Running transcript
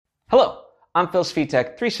Hello, I'm Phil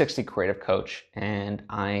Svitek, 360 Creative Coach, and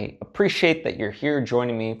I appreciate that you're here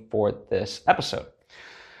joining me for this episode.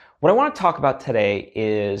 What I want to talk about today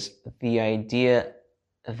is the idea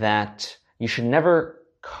that you should never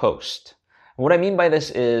coast. And what I mean by this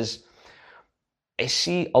is I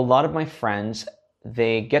see a lot of my friends,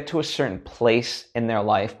 they get to a certain place in their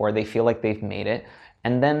life where they feel like they've made it,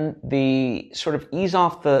 and then they sort of ease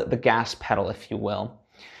off the gas pedal, if you will,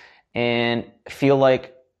 and feel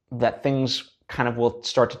like that things kind of will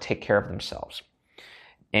start to take care of themselves.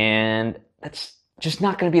 And that's just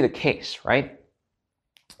not going to be the case, right?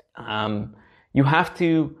 You have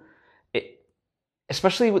to,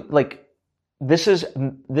 especially with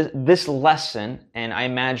this lesson, and I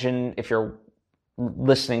imagine if you're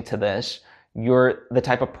listening to this, you're the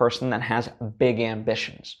type of person that has big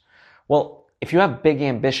ambitions. Well, if you have big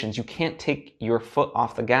ambitions, you can't take your foot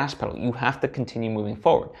off the gas pedal. You have to continue moving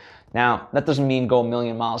forward. Now, that doesn't mean go a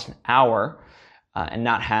million miles an hour and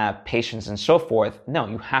not have patience and so forth. No,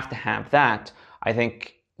 you have to have that. I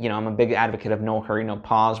think, I'm a big advocate of no hurry, no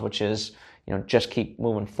pause, which is, just keep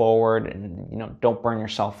moving forward and, don't burn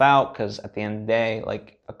yourself out, because at the end of the day,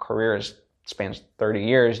 like, a career spans 30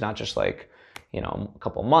 years, not just a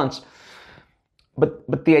couple of months.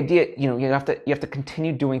 But the idea, you have to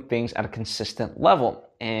continue doing things at a consistent level.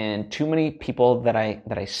 And too many people that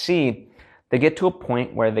I see, they get to a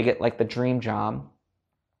point where they get like the dream job,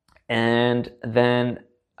 and then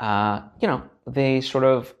they sort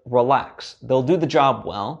of relax. They'll do the job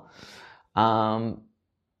well, but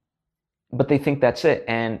they think that's it.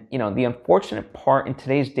 And the unfortunate part in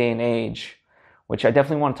today's day and age, which I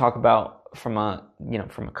definitely want to talk about from a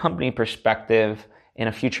company perspective in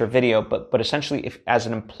a future video, but essentially, if as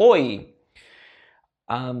an employee,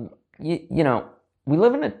 we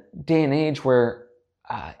live in a day and age where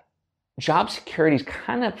job security is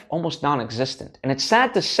kind of almost non-existent. And it's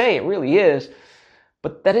sad to say, it really is,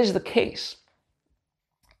 but that is the case.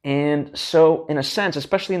 And so, in a sense,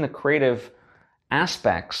 especially in the creative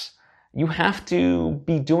aspects, you have to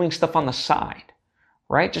be doing stuff on the side,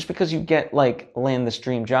 right? Just because you land this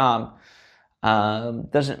dream job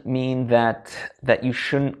doesn't mean that you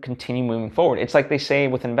shouldn't continue moving forward. It's like they say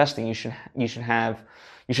with investing, you should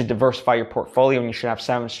diversify your portfolio, and you should have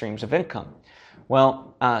 7 streams of income.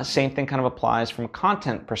 Well, same thing kind of applies from a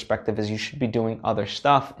content perspective, is you should be doing other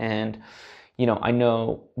stuff. And I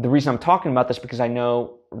know the reason I'm talking about this, because I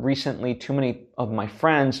know recently too many of my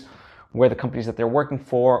friends, where the companies that they're working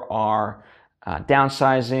for are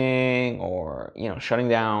downsizing or shutting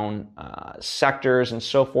down sectors and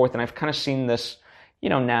so forth. And I've kind of seen this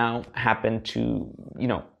now happen to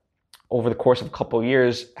over the course of a couple of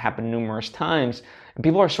years, happen numerous times, and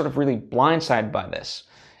people are sort of really blindsided by this.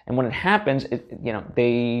 And when it happens,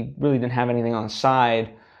 they really didn't have anything on the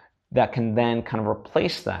side that can then kind of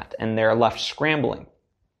replace that, and they're left scrambling.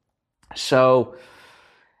 So,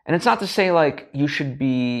 and it's not to say like you should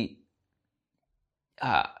be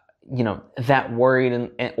that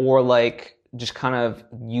worried or like just kind of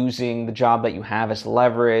using the job that you have as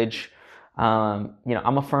leverage. I'm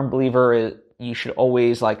a firm believer you should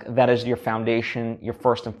always, that is your foundation, your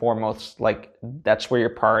first and foremost, that's where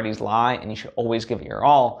your priorities lie, and you should always give it your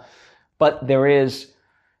all. But there is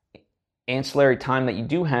ancillary time that you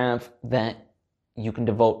do have that you can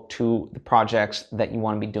devote to the projects that you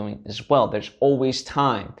want to be doing as well. There's always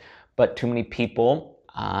time, but too many people,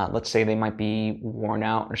 let's say they might be worn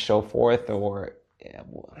out or so forth, or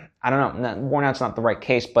I don't know, worn out's not the right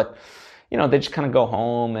case, but they just kind of go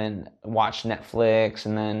home and watch Netflix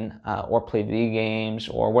and then or play video games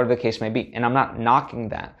or whatever the case may be. And I'm not knocking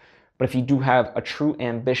that, but if you do have a true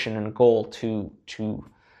ambition and a goal to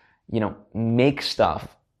make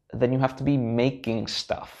stuff, then you have to be making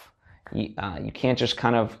stuff. You can't just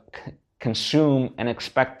kind of consume and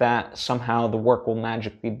expect that somehow the work will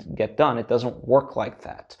magically get done. It doesn't work like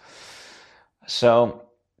that. So,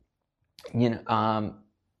 the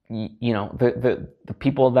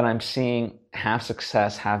people that I'm seeing have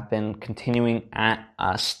success have been continuing at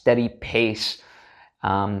a steady pace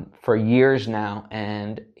for years now.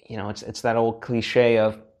 And, it's that old cliche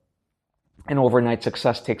of an overnight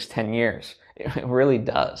success takes 10 years. It really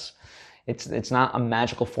does. It's not a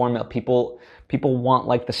magical formula. People want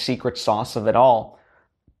like the secret sauce of it all.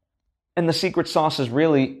 And the secret sauce is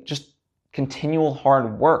really just continual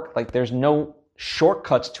hard work. Like, there's no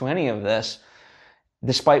shortcuts to any of this.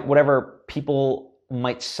 Despite whatever people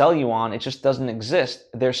might sell you on, it just doesn't exist.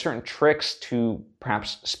 There's certain tricks to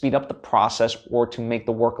perhaps speed up the process or to make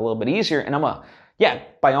the work a little bit easier. And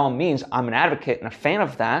by all means, I'm an advocate and a fan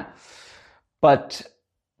of that. But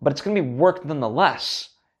it's going to be work nonetheless.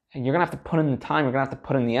 And you're going to have to put in the time, you're going to have to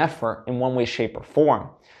put in the effort in one way, shape, or form.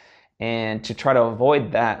 And to try to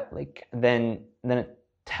avoid that, like then it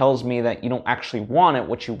tells me that you don't actually want it.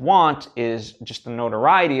 What you want is just the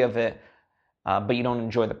notoriety of it, but you don't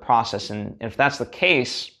enjoy the process. And if that's the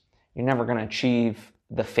case, you're never going to achieve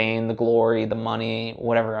the fame, the glory, the money,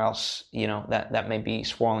 whatever else, that may be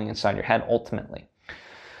swirling inside your head ultimately.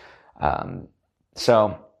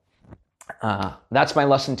 So that's my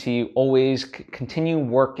lesson to you. Always continue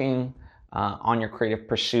working on your creative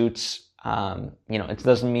pursuits. It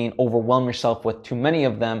doesn't mean overwhelm yourself with too many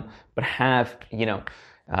of them, but have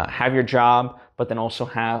your job, but then also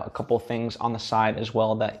have a couple of things on the side as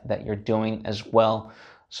well that you're doing as well.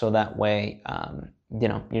 So that way,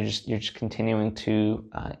 you're just continuing to,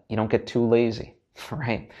 you don't get too lazy,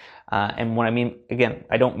 right? And what I mean, again,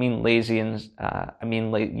 I don't mean lazy, and I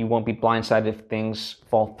mean you won't be blindsided if things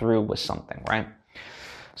fall through with something, right?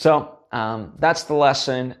 So that's the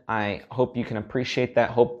lesson. I hope you can appreciate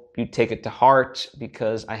that. Hope you take it to heart,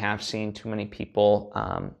 because I have seen too many people,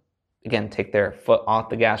 again, take their foot off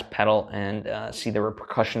the gas pedal and see the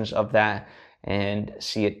repercussions of that, and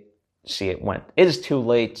see it when it is too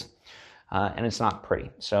late, and it's not pretty.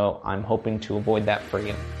 So I'm hoping to avoid that for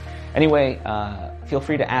you. Anyway, feel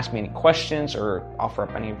free to ask me any questions or offer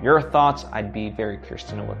up any of your thoughts. I'd be very curious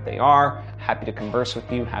to know what they are. Happy to converse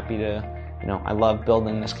with you. Happy to, I love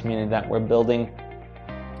building this community that we're building.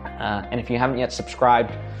 And if you haven't yet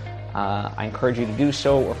subscribed, I encourage you to do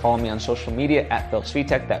so, or follow me on social media at Phil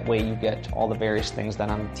Svitek. That way you get all the various things that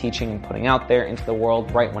I'm teaching and putting out there into the world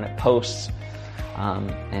right when it posts.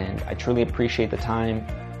 And I truly appreciate the time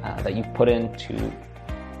that you've put in to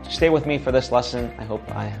stay with me for this lesson. I hope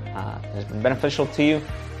it has been beneficial to you,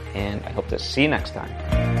 and I hope to see you next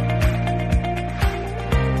time.